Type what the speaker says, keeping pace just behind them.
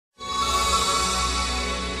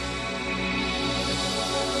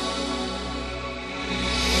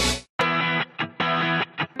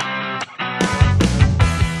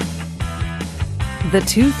The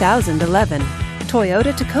 2011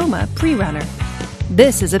 Toyota Tacoma Pre-Runner.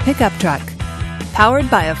 This is a pickup truck powered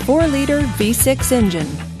by a 4-liter V6 engine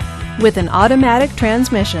with an automatic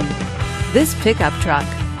transmission. This pickup truck,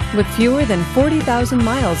 with fewer than 40,000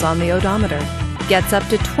 miles on the odometer, gets up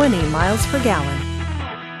to 20 miles per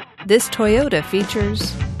gallon. This Toyota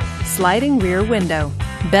features sliding rear window,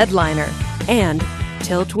 bed liner, and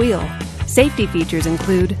tilt wheel. Safety features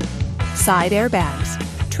include side airbags,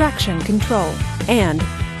 traction control, and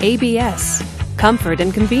ABS. Comfort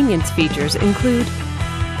and convenience features include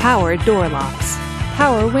power door locks,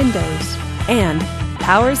 power windows, and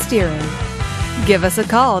power steering. Give us a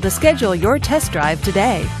call to schedule your test drive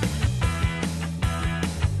today.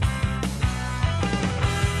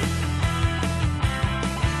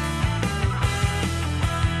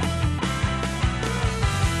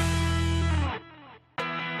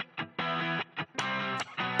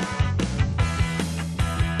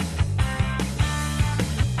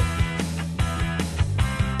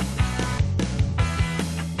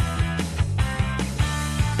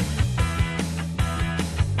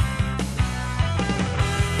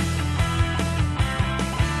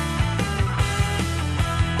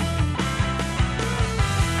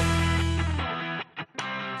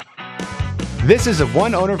 This is a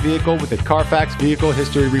one-owner vehicle with a Carfax Vehicle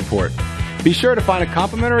History Report. Be sure to find a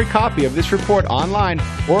complimentary copy of this report online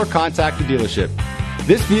or contact the dealership.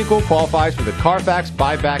 This vehicle qualifies for the Carfax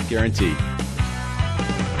Buyback Guarantee.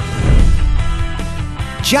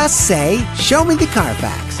 Just say, "Show me the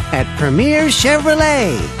Carfax" at Premier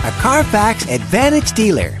Chevrolet, a Carfax Advantage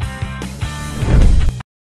dealer.